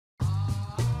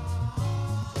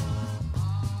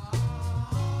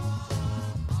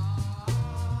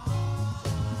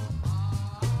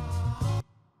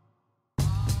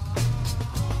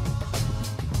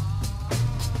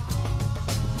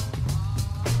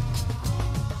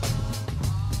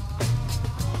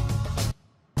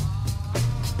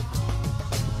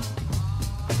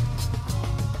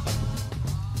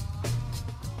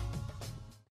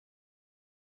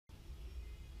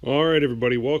Alright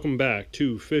everybody, welcome back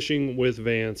to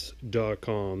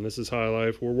fishingwithvance.com. This is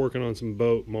Highlife. We're working on some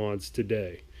boat mods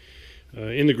today.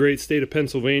 In the great state of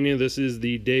Pennsylvania, this is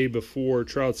the day before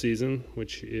trout season,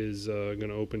 which is going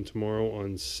to open tomorrow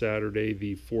on Saturday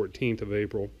the 14th of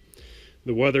April.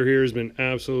 The weather here has been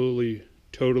absolutely,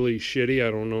 totally shitty.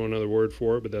 I don't know another word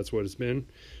for it, but that's what it's been.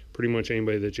 Pretty much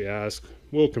anybody that you ask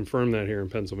will confirm that here in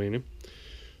Pennsylvania.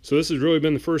 So this has really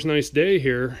been the first nice day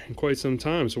here in quite some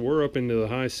time. So we're up into the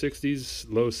high 60s,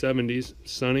 low 70s,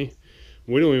 sunny.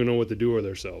 We don't even know what to do with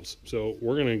ourselves. So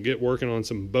we're going to get working on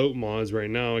some boat mods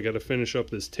right now. I got to finish up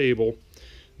this table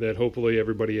that hopefully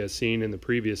everybody has seen in the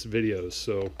previous videos.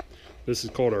 So this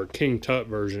is called our King Tut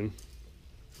version.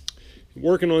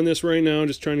 Working on this right now,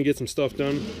 just trying to get some stuff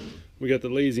done. We got the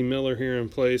Lazy Miller here in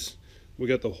place. We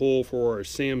got the hole for our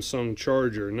Samsung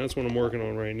charger, and that's what I'm working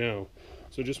on right now.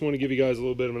 So just want to give you guys a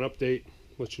little bit of an update,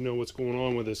 let you know what's going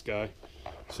on with this guy.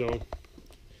 So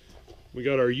we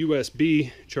got our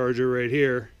USB charger right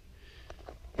here.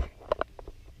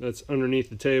 That's underneath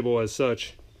the table as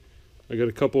such. I got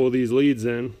a couple of these leads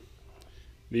in.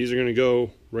 These are going to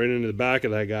go right into the back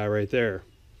of that guy right there.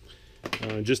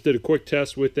 Just did a quick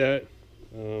test with that,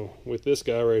 with this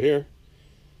guy right here.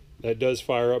 That does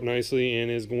fire up nicely and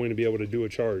is going to be able to do a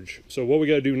charge. So what we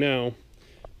got to do now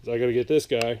is I got to get this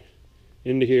guy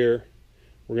into here.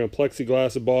 We're going to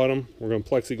plexiglass the bottom, we're going to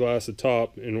plexiglass the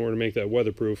top in order to make that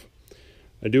weatherproof.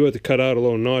 I do have to cut out a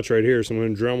little notch right here, so I'm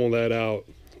going to Dremel that out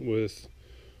with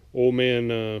old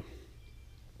man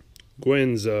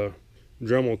Gwen's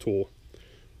Dremel tool.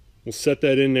 We'll set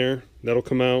that in there, that'll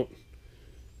come out.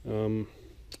 We're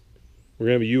going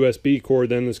to have a USB cord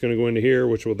then that's going to go into here,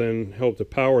 which will then help to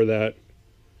power that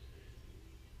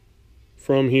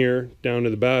from here down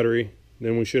to the battery.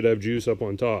 Then we should have juice up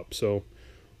on top. So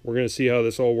we're going to see how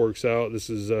this all works out. This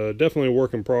is definitely a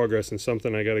work in progress and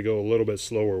something I got to go a little bit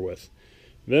slower with.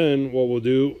 Then what we'll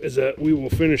do is that we will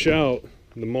finish out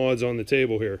the mods on the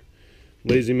table here.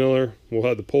 Lazy Miller, we'll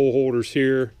have the pole holders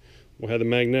here. We'll have the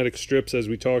magnetic strips as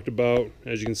we talked about.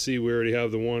 As you can see, we already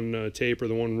have the one tape or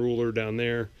the one ruler down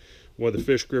there. We'll have the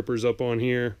fish grippers up on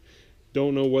here.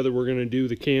 Don't know whether we're going to do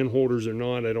the can holders or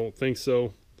not. I don't think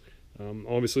so.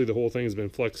 Obviously the whole thing has been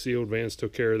flex sealed. Vance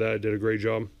took care of that, did a great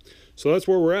job. So that's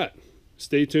where we're at.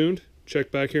 Stay tuned,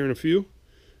 check back here in a few.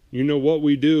 You know what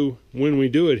we do when we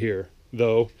do it here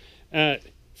though at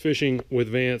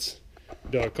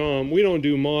fishingwithvance.com. We don't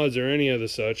do mods or any of the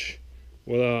such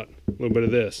without a little bit of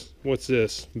this. What's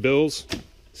this? Bills?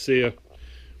 See ya.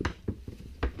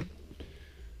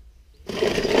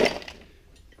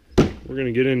 We're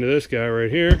gonna get into this guy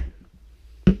right here.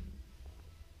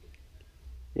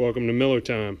 Welcome to Miller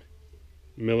time.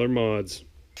 Miller Mods.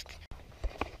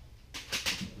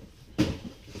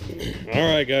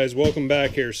 Alright guys, welcome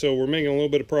back here. So we're making a little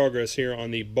bit of progress here on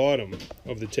the bottom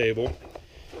of the table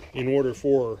in order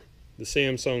for the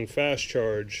Samsung Fast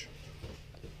Charge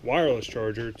wireless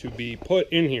charger to be put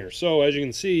in here. So as you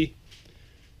can see,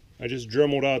 I just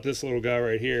Dremeled out this little guy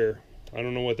right here. I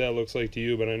don't know what that looks like to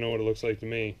you, but I know what it looks like to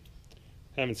me.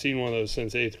 Haven't seen one of those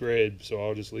since 8th grade, so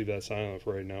I'll just leave that silent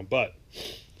for right now. But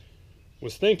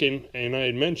was thinking, and I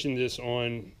had mentioned this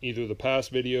on either the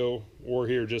past video or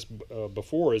here just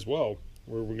before as well,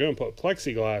 where we're going to put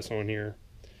plexiglass on here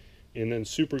and then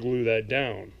super glue that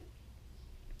down.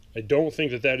 I don't think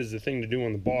that that is the thing to do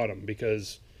on the bottom,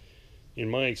 because in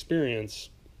my experience,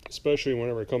 especially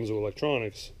whenever it comes to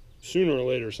electronics, sooner or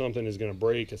later something is going to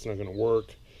break, it's not going to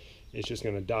work, it's just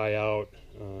going to die out,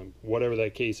 whatever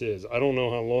that case is. I don't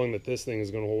know how long that this thing is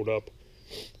going to hold up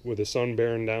with the sun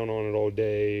bearing down on it all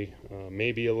day,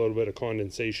 maybe a little bit of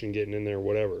condensation getting in there,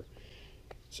 whatever.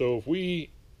 So if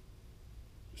we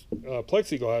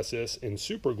plexiglass this and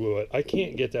super glue it, I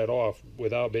can't get that off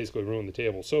without basically ruining the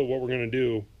table. So what we're going to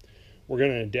do, we're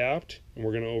going to adapt and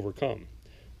we're going to overcome.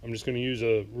 I'm just going to use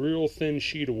a real thin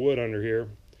sheet of wood under here.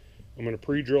 I'm going to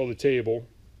pre-drill the table,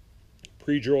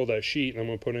 pre-drill that sheet, and I'm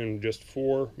going to put in just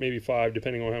 4, maybe 5,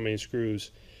 depending on how many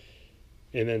screws,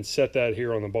 and then set that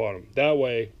here on the bottom. That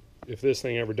way, if this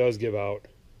thing ever does give out,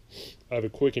 I have a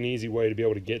quick and easy way to be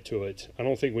able to get to it. I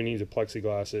don't think we need to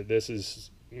plexiglass it. This is,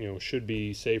 you know, should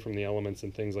be safe from the elements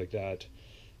and things like that.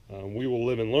 We will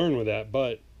live and learn with that,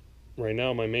 but right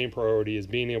now my main priority is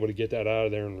being able to get that out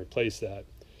of there and replace that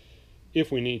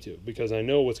if we need to, because I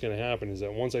know what's going to happen is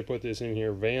that once I put this in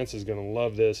here, Vance is going to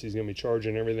love this. He's going to be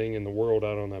charging everything in the world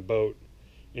out on that boat,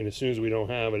 and as soon as we don't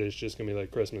have it, it's just going to be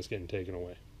like Christmas getting taken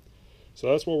away.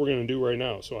 So that's what we're going to do right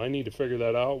now. So I need to figure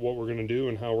that out, what we're going to do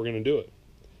and how we're going to do it.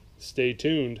 Stay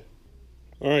tuned.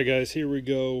 Alright guys, here we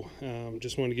go.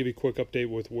 Just want to give you a quick update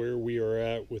with where we are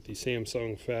at with the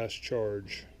Samsung Fast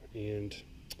Charge. And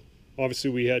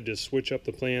Obviously we had to switch up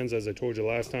the plans as I told you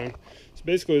last time. So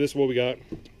basically this is what we got.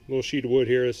 A little sheet of wood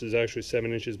here. This is actually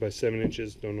 7 inches by 7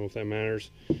 inches. Don't know if that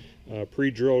matters.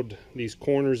 Pre-drilled these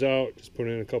corners out. Just put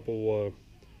in a couple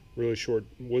really short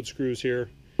wood screws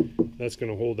here. That's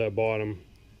going to hold that bottom.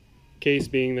 Case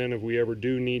being then, if we ever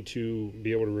do need to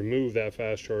be able to remove that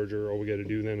fast charger, all we got to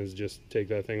do then is just take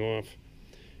that thing off,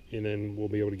 and then we'll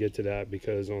be able to get to that,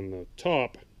 because on the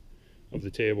top of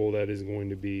the table that is going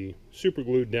to be super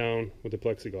glued down with the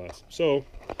plexiglass. So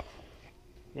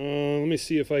let me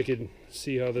see if I could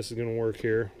see how this is going to work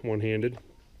here one-handed.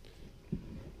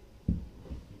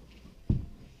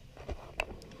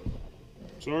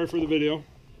 Sorry for the video.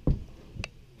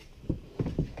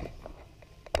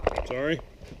 Sorry.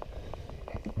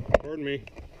 Pardon me.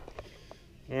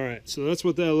 Alright, so that's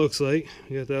what that looks like.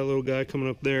 You got that little guy coming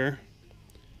up there.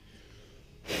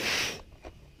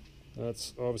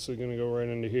 That's obviously going to go right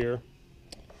into here.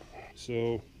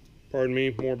 So, pardon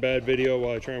me, more bad video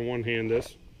while I try and one-hand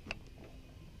this.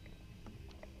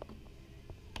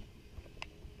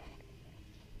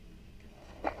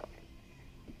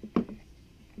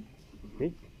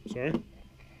 Oop, sorry.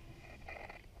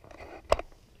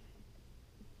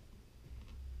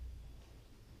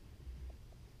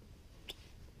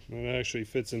 That actually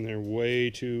fits in there way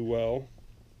too well.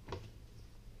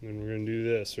 And we're going to do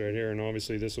this right here, and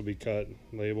obviously this will be cut.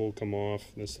 Label will come off.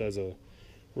 This has a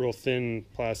real thin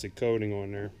plastic coating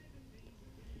on there.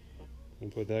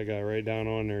 And put that guy right down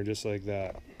on there just like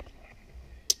that.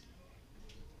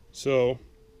 So,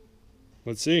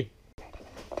 let's see.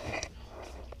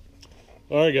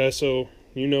 Alright guys, so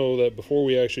you know that before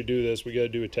we actually do this, we got to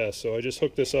do a test. So I just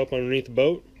hooked this up underneath the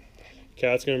boat.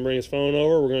 Cat's going to bring his phone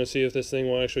over. We're going to see if this thing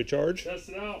will actually charge. Test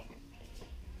it out.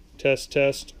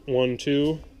 Test, 1,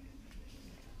 2.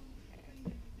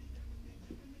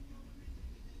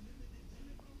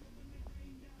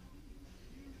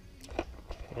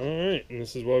 Alright, and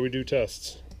this is why we do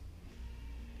tests.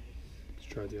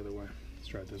 Let's try it the other way. Let's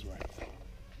try it this way.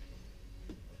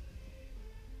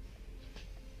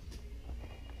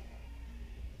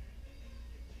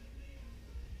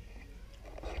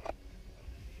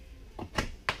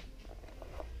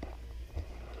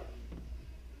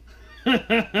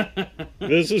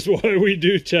 This is why we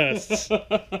do tests.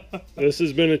 This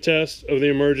has been a test of the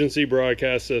emergency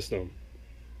broadcast system.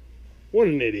 What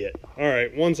an idiot.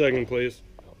 Alright, 1 second please.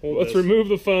 Let's remove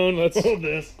the phone. Let's hold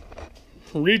this.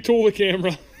 Retool the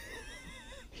camera.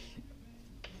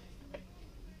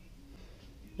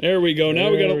 There we go.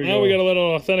 Now we gotta let it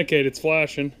authenticate. It's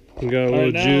flashing. We got a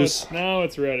little juice. Now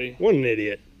it's ready. What an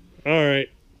idiot. Alright.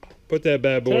 Put that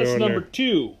bad boy on there. Test number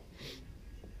 2.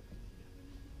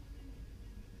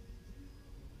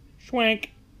 Schwank.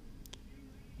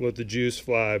 Let the juice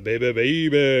fly, baby,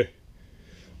 baby.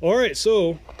 Alright,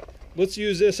 so let's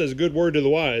use this as a good word to the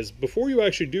wise. Before you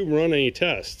actually do run any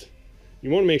test, you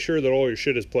want to make sure that all your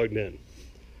shit is plugged in.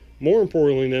 More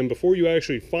importantly then, before you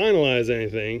actually finalize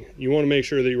anything, you want to make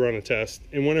sure that you run a test.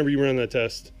 And whenever you run that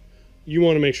test, you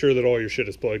want to make sure that all your shit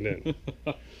is plugged in.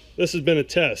 This has been a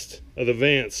test of the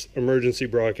Vance emergency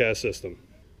broadcast system.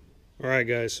 Alright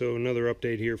guys, so another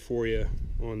update here for you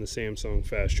on the Samsung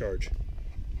Fast Charge.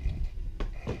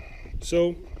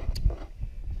 So,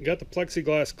 got the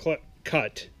plexiglass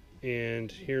cut,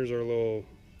 and here's our little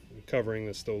covering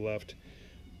that's still left.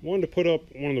 Wanted to put up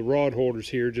one of the rod holders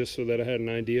here just so that I had an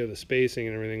idea of the spacing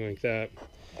and everything like that.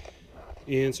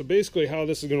 And so basically how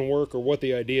this is going to work, or what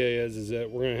the idea is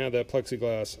that we're going to have that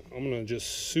plexiglass. I'm going to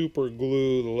just super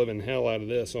glue the living hell out of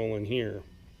this all in here.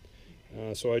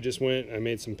 So I just I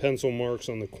made some pencil marks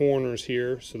on the corners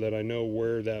here so that I know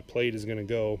where that plate is going to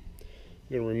go.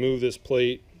 I'm going to remove this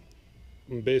plate.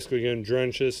 I'm basically going to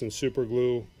drench this in super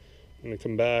glue. I'm going to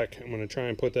come back. I'm going to try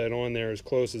and put that on there as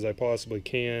close as I possibly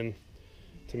can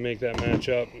to make that match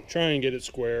up. Try and get it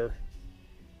square.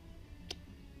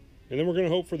 And then we're going to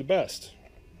hope for the best.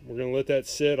 We're going to let that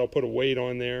sit. I'll put a weight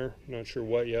on there. Not sure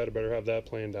what yet. I better have that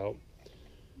planned out.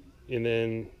 And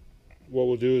then what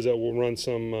we'll do is that we'll run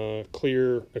some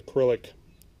clear acrylic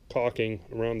caulking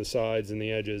around the sides and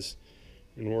the edges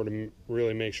in order to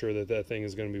really make sure that that thing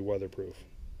is going to be weatherproof.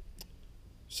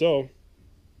 So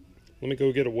let me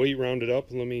go get a weight rounded up,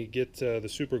 and let me get the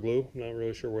super glue. I'm not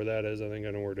really sure where that is. I think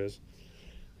I know where it is.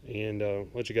 And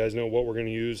let you guys know what we're going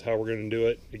to use, how we're going to do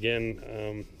it.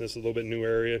 Again, this is a little bit new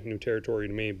area, new territory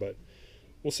to me, but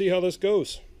we'll see how this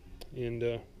goes.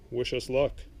 And wish us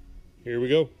luck. Here we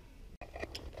go.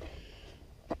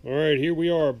 Alright, here we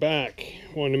are back.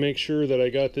 Wanted to make sure that I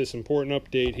got this important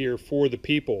update here for the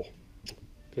people,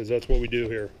 because that's what we do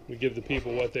here. We give the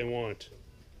people what they want.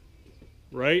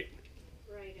 Right?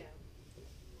 Right.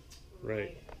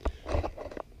 Right.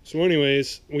 So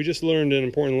anyways, we just learned an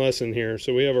important lesson here.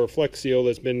 So we have our Flex Seal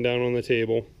that's been down on the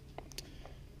table.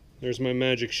 There's my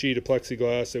magic sheet of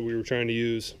plexiglass that we were trying to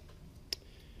use.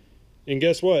 And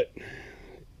guess what?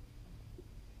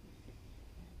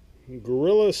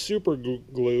 Gorilla Super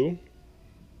Glue,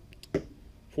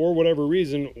 for whatever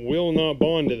reason, will not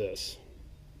bond to this.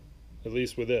 At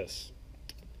least with this.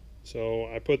 So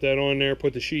I put that on there,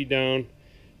 put the sheet down,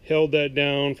 held that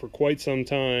down for quite some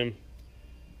time.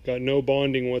 Got no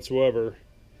bonding whatsoever.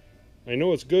 I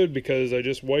know it's good because I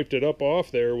just wiped it up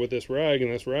off there with this rag,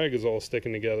 and this rag is all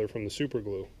sticking together from the super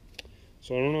glue.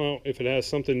 So I don't know if it has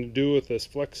something to do with this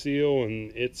Flex Seal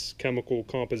and its chemical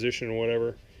composition or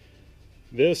whatever.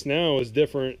 This now is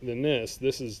different than this.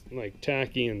 This is like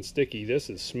tacky and sticky.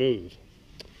 This is smooth.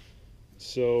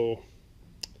 So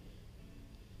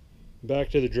back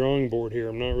to the drawing board here.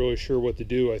 I'm not really sure what to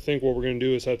do. I think what we're going to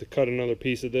do is have to cut another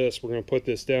piece of this. We're going to put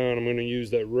this down. I'm going to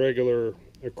use that regular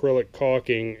acrylic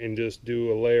caulking and just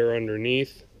do a layer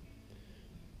underneath.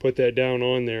 Put that down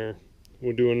on there.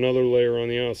 We'll do another layer on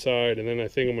the outside, and then I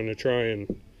think I'm going to try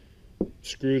and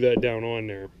screw that down on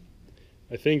there.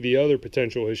 I think the other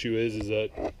potential issue is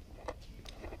that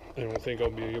I don't think I'll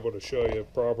be able to show you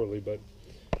properly, but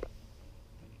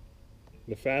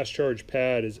the fast charge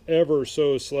pad is ever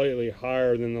so slightly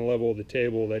higher than the level of the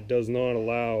table. That does not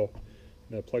allow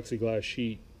that plexiglass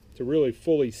sheet to really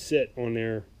fully sit on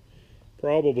there.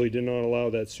 Probably did not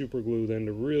allow that super glue then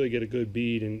to really get a good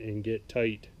bead and get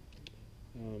tight.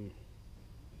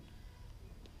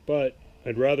 But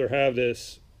I'd rather have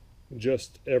this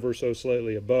just ever so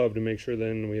slightly above to make sure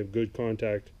then we have good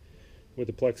contact with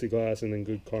the plexiglass and then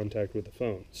good contact with the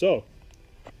phone. So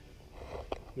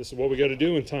this is what we got to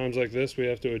do in times like this. We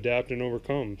have to adapt and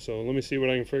overcome. So let me see what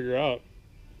I can figure out.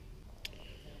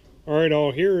 Alright,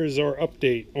 all, here is our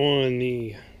update on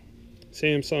the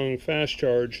Samsung Fast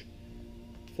Charge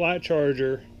flat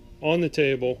charger on the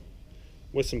table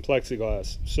with some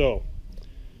plexiglass. So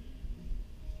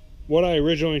what I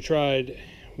originally tried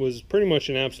was pretty much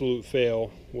an absolute fail,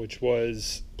 which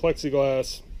was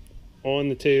plexiglass on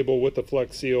the table with the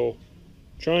Flex Seal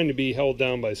trying to be held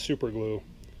down by super glue.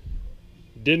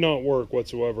 Did not work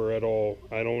whatsoever at all.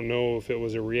 I don't know if it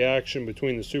was a reaction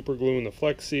between the super glue and the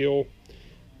Flex Seal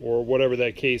or whatever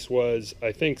that case was.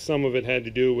 I think some of it had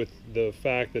to do with the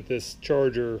fact that this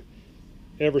charger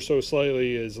ever so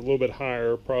slightly is a little bit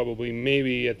higher, probably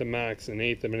maybe at the max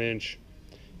 1/8 of an inch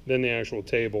than the actual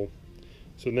table.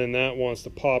 So then that wants to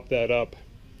pop that up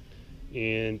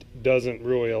and doesn't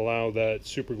really allow that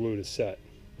super glue to set.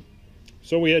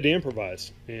 So we had to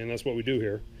improvise, and that's what we do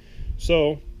here.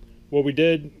 So what we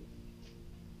did,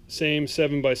 same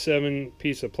 7x7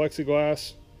 piece of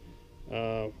plexiglass,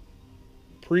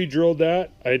 pre-drilled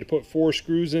that. I had to put 4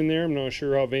 screws in there. I'm not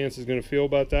sure how Vance is going to feel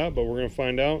about that, but we're going to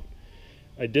find out.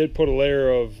 I did put a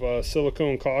layer of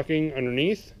silicone caulking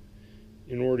underneath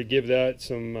in order to give that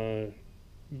some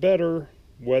better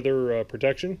weather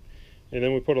protection, and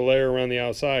then we put a layer around the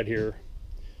outside here,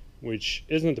 which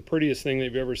isn't the prettiest thing that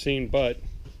you've ever seen, but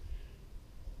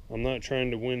I'm not trying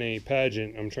to win a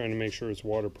pageant. I'm trying to make sure it's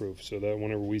waterproof so that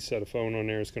whenever we set a phone on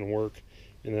there, it's going to work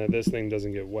and that this thing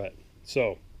doesn't get wet.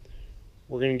 So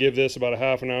we're going to give this about a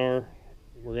half an hour.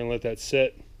 We're going to let that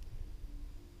sit.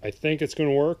 I think it's going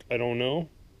to work. I don't know,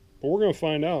 but we're going to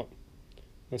find out.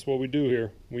 That's what we do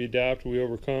here. We adapt, we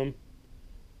overcome.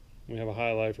 We have a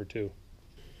Highlife or two.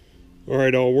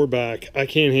 Alright, all, we're back. I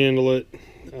can't handle it.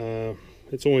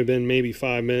 It's only been maybe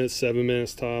 5 minutes, 7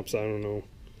 minutes tops. I don't know.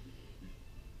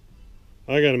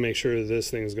 I got to make sure that this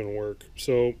thing is going to work.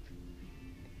 So,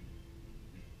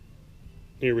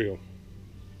 here we go.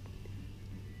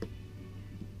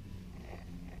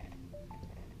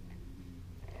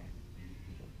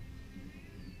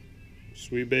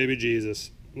 Sweet baby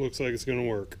Jesus. Looks like it's going to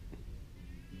work.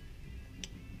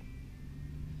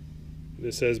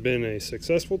 This has been a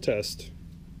successful test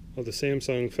of the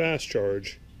Samsung Fast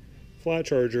Charge flat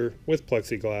charger with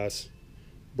plexiglass,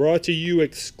 brought to you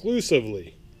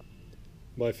exclusively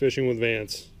by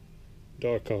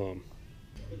fishingwithvance.com.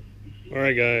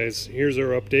 Alright guys, here's our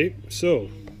update. So,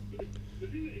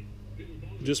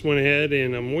 just went ahead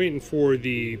and I'm waiting for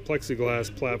the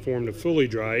plexiglass platform to fully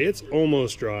dry. It's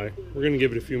almost dry. We're going to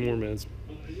give it a few more minutes.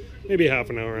 Maybe half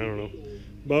an hour, I don't know.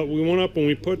 But we went up and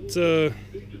we put... we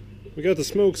got the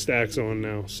smokestacks on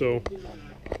now, so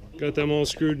got them all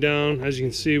screwed down. As you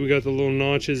can see, we got the little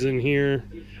notches in here.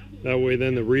 That way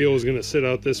then the reel is going to sit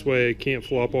out this way. It can't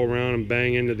flop all around and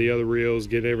bang into the other reels,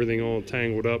 get everything all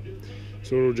tangled up.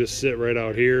 So it'll just sit right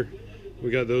out here. We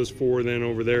got those 4 then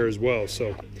over there as well.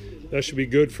 So that should be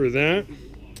good for that.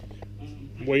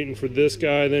 Waiting for this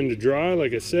guy then to dry,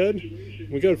 like I said.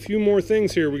 we got a few more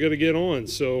things here we got to get on,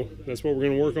 so that's what we're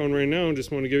going to work on right now.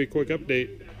 Just want to give you a quick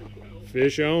update.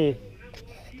 Fish on.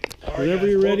 Whenever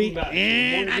you're ready.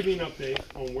 And I want to give you an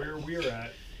update on where we're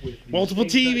at with the multiple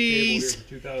TVs for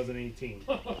 2018.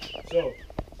 So,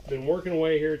 been working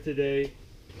away here today.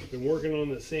 Been working on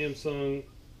the Samsung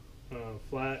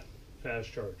flat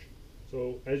fast charge.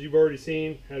 So, as you've already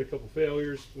seen, had a couple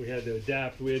failures. We had to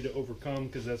adapt. We had to overcome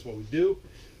because that's what we do.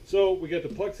 So, we got the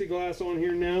plexiglass on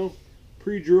here now.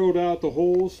 Pre-drilled out the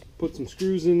holes. Put some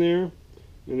screws in there.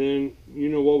 And then, you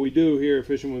know what we do here at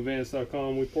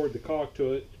fishingwithvance.com. We poured the caulk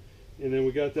to it. And then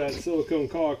we got that silicone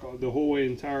caulk the whole way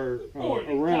entire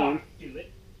around.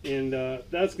 And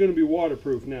that's going to be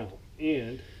waterproof now.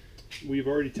 And we've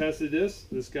already tested this.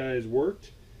 This guy has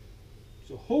worked.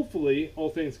 So hopefully, all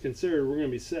things considered, we're going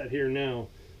to be set here now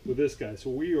with this guy. So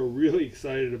we are really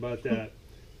excited about that.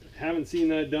 Haven't seen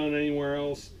that done anywhere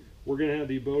else. We're going to have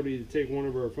the ability to take one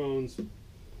of our phones,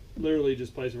 literally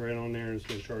just place it right on there and it's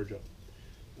going to charge up.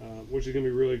 Which is going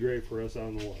to be really great for us out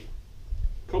in the water.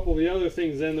 A couple of the other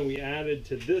things then that we added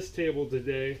to this table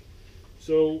today.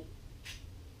 So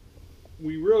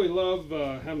we really love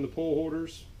having the pole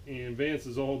holders. And Vance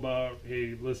is all about,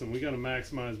 hey, listen, we got to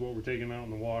maximize what we're taking out in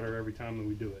the water every time that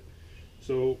we do it.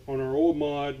 So on our old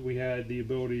mod, we had the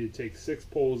ability to take 6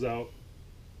 poles out.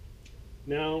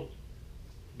 Now,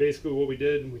 basically what we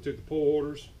did, we took the pole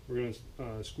holders, we're going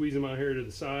to squeeze them out here to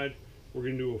the side. We're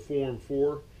going to do a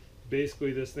 4-and-4.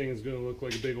 Basically, this thing is going to look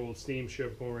like a big old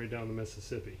steamship going right down the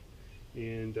Mississippi.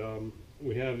 And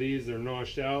we have these, they're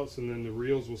notched out, so then the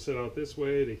reels will sit out this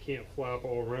way. They can't flap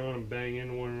all around and bang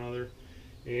into one another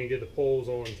and get the poles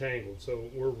all entangled. So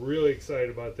we're really excited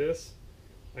about this.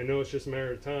 I know it's just a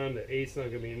matter of time that 8's not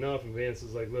going to be enough, and Vance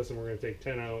is like, listen, we're going to take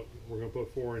 10 out, we're going to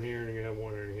put 4 in here, and you're going to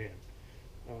have 1 in your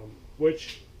hand.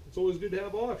 Which, it's always good to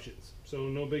have options, so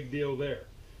no big deal there.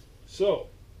 So,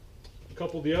 a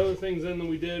couple of the other things then that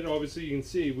we did, obviously you can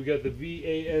see, we got the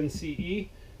VANCE.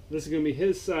 This is going to be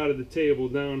his side of the table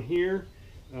down here.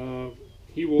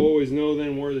 He will always know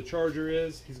then where the charger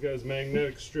is. He's got his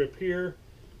magnetic strip here.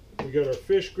 We got our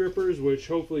fish grippers, which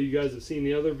hopefully you guys have seen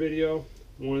the other video.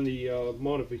 One of the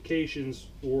modifications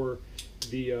or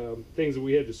the things that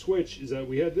we had to switch is that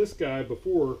we had this guy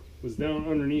before was down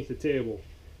underneath the table.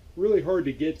 Really hard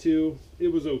to get to. It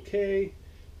was okay,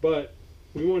 but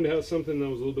we wanted to have something that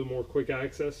was a little bit more quick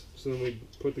access. So then we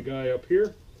put the guy up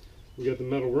here. We got the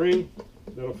metal ring.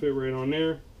 That'll fit right on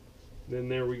there. Then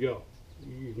there we go.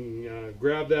 You can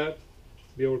grab that,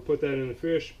 be able to put that in the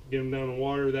fish, get them down in the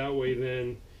water. That way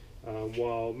then,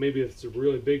 while maybe if it's a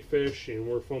really big fish and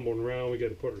we're fumbling around, we got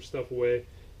to put our stuff away,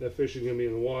 that fish is going to be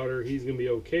in the water. He's going to be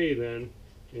okay then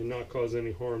and not cause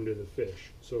any harm to the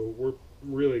fish. So we're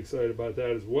really excited about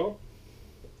that as well.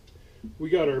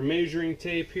 We got our measuring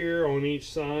tape here on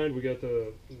each side. We got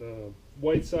the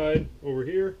white side over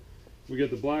here. We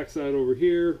got the black side over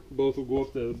here. Both will go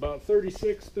up to about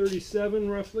 36, 37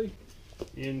 roughly.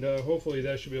 And hopefully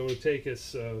that should be able to take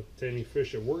us to any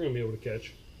fish that we're going to be able to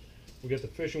catch. We got the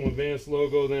Fishing With Vance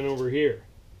logo then over here.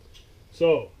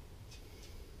 So,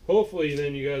 hopefully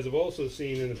then you guys have also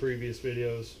seen in the previous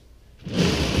videos,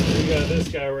 we got this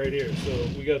guy right here. So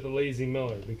we got the Lazy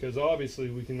Miller, because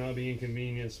obviously we cannot be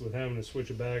inconvenienced with having to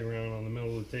switch a bag around on the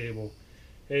middle of the table.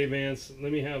 Hey Vance,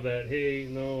 let me have that. Hey,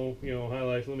 no, you know,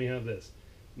 Highlife, let me have this.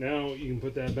 Now you can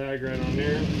put that bag right on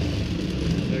there.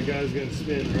 That guy's going to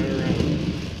spin right around.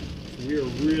 So we are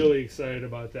really excited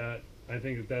about that. I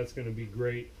think that that's going to be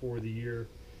great for the year.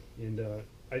 And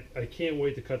I can't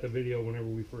wait to cut the video whenever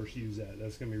we first use that.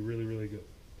 That's going to be really, really good.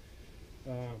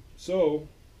 So,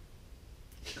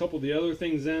 a couple of the other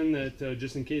things then that,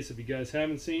 just in case if you guys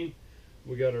haven't seen,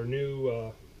 we got our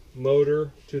new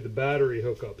motor to the battery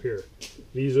hookup here.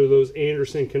 These are those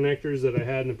Anderson connectors that I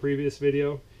had in the previous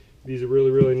video. These are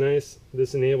really, really nice.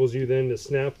 This enables you then to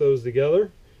snap those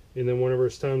together, and then whenever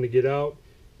it's time to get out,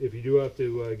 if you do have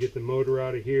to get the motor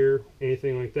out of here,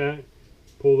 anything like that,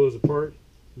 pull those apart,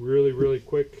 really, really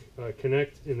quick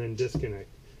connect and then disconnect.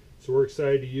 So we're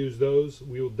excited to use those.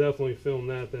 We will definitely film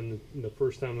that then the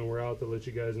first time that we're out to let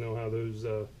you guys know how those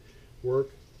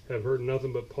work. Have heard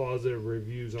nothing but positive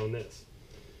reviews on this.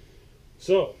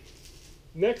 So,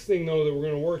 next thing though that we're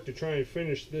going to work to try and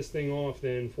finish this thing off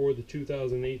then for the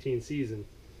 2018 season,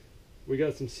 we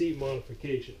got some seat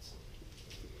modifications.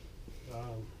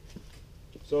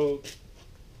 So,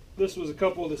 this was a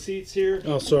couple of the seats here.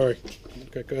 Oh, sorry.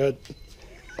 Okay, go ahead.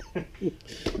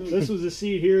 This was a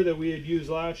seat here that we had used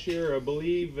last year. I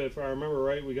believe, if I remember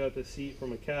right, we got the seat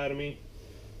from Academy.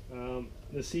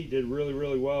 The seat did really,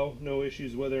 really well. No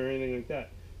issues with it or anything like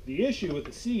that. The issue with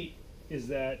the seat is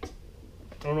that,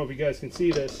 I don't know if you guys can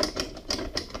see this,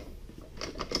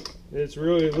 It's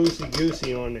really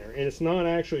loosey-goosey on there, and it's not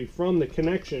actually from the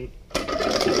connection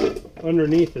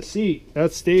underneath the seat.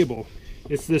 That's stable.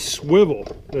 It's this swivel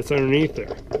that's underneath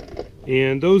there,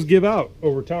 and those give out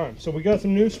over time. So we got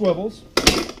some new swivels,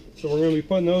 so we're going to be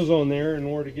putting those on there in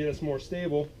order to get us more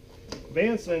stable.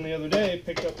 Vance then the other day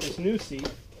picked up this new seat,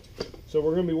 so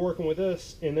we're going to be working with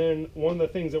this. And then one of the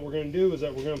things that we're going to do is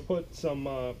that we're going to put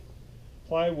some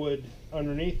plywood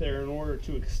underneath there in order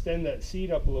to extend that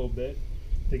seat up a little bit,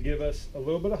 to give us a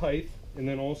little bit of height, and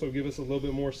then also give us a little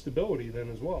bit more stability then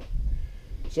as well.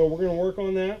 So we're going to work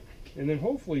on that, and then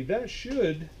hopefully that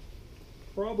should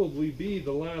probably be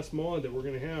the last mod that we're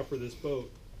going to have for this boat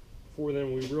before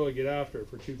then we really get after it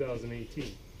for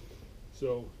 2018.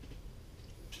 So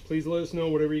please let us know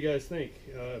whatever you guys think.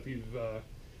 If you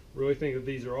really think that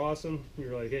these are awesome,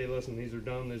 you're like, hey, listen, these are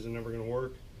dumb, these are never going to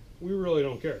work, we really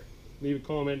don't care. Leave a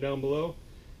comment down below.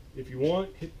 If you want,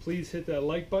 please hit that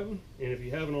like button, and if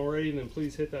you haven't already, then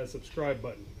please hit that subscribe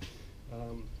button.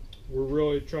 We're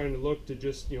really trying to look to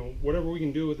just, whatever we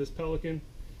can do with this Pelican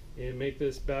and make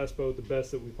this bass boat the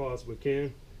best that we possibly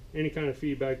can. Any kind of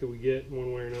feedback that we get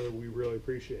one way or another, we really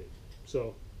appreciate.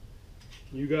 So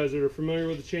you guys that are familiar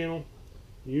with the channel,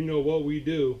 you know what we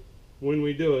do when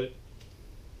we do it.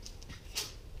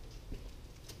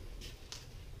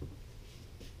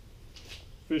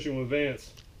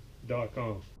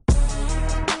 FishingWithVance.com.